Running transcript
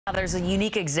Now, there's a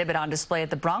unique exhibit on display at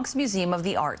the Bronx Museum of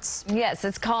the Arts. Yes,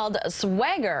 it's called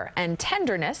Swagger and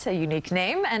Tenderness, a unique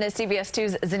name. And as CBS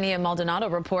 2's Zinnia Maldonado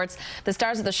reports, the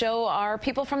stars of the show are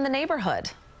people from the neighborhood.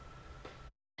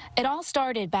 It all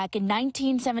started back in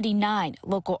 1979.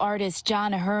 Local artists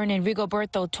John Ahern and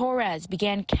Rigoberto Torres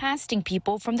began casting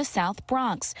people from the South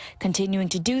Bronx, continuing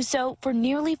to do so for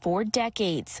nearly 4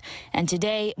 decades. And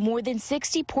today, more than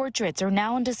 60 portraits are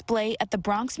now on display at the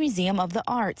Bronx Museum of the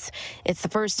Arts. It's the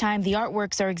first time the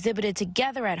artworks are exhibited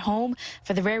together at home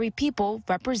for the very people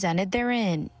represented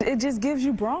therein. It just gives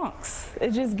you Bronx.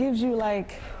 It just gives you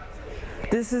like,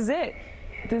 this is it.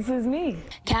 This is me.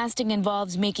 Casting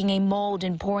involves making a mold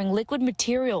and pouring liquid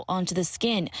material onto the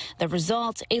skin. The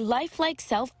result, a lifelike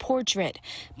self-portrait.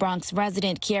 Bronx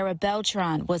resident Kiara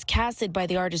Beltran was casted by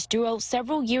the artist duo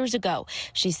several years ago.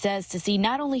 She says to see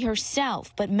not only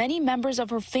herself, but many members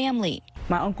of her family.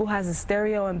 My uncle has a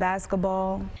stereo and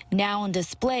basketball. Now on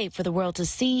display for the world to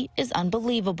see is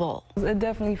unbelievable. It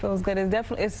definitely feels good. It's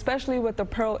definitely, especially with the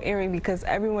pearl earring, because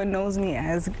everyone knows me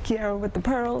as Kiara with the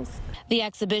pearls. The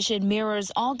exhibition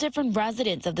mirrors all different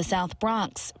residents of the South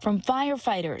Bronx, from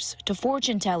firefighters to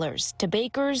fortune tellers to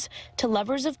bakers to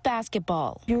lovers of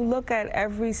basketball. You look at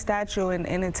every statue and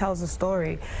it tells a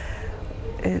story.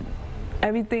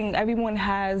 Everyone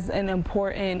has an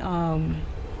important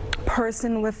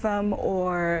person with them,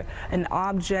 or an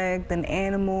object, an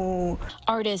animal.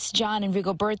 Artists John and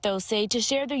Rigoberto say to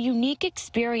share their unique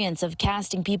experience of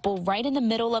casting people right in the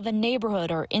middle of a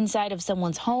neighborhood or inside of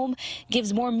someone's home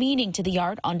gives more meaning to the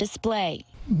art on display.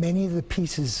 Many of the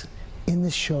pieces in the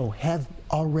show have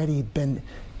already been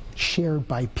shared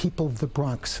by people of the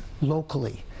Bronx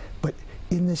locally, but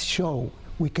in this show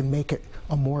we can make it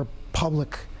a more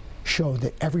public show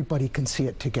that everybody can see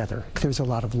it together. There's a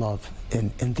lot of love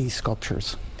in these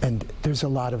sculptures, and there's a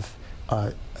lot of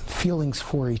feelings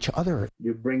for each other.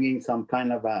 You're bringing some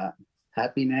kind of a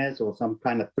happiness or some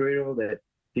kind of thrill that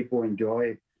people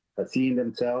enjoy seeing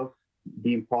themselves,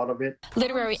 being part of it.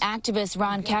 Literary activist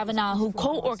Ron Kavanaugh, who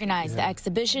co-organized the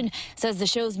exhibition, says the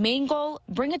show's main goal,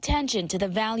 bring attention to the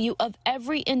value of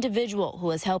every individual who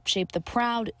has helped shape the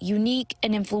proud, unique,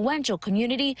 and influential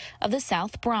community of the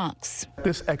South Bronx.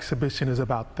 This exhibition is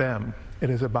about them. It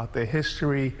is about their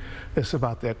history. It's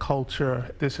about their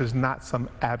culture. This is not some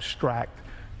abstract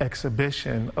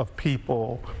exhibition of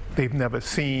people they've never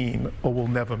seen or will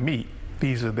never meet.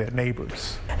 These are their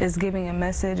neighbors. It's giving a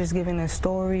message, it's giving a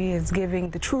story, it's giving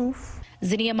the truth.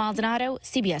 Zinnia Maldonado,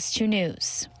 CBS 2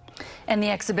 News. And the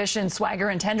exhibition Swagger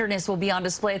and Tenderness will be on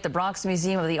display at the Bronx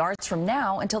Museum of the Arts from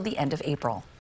now until the end of April.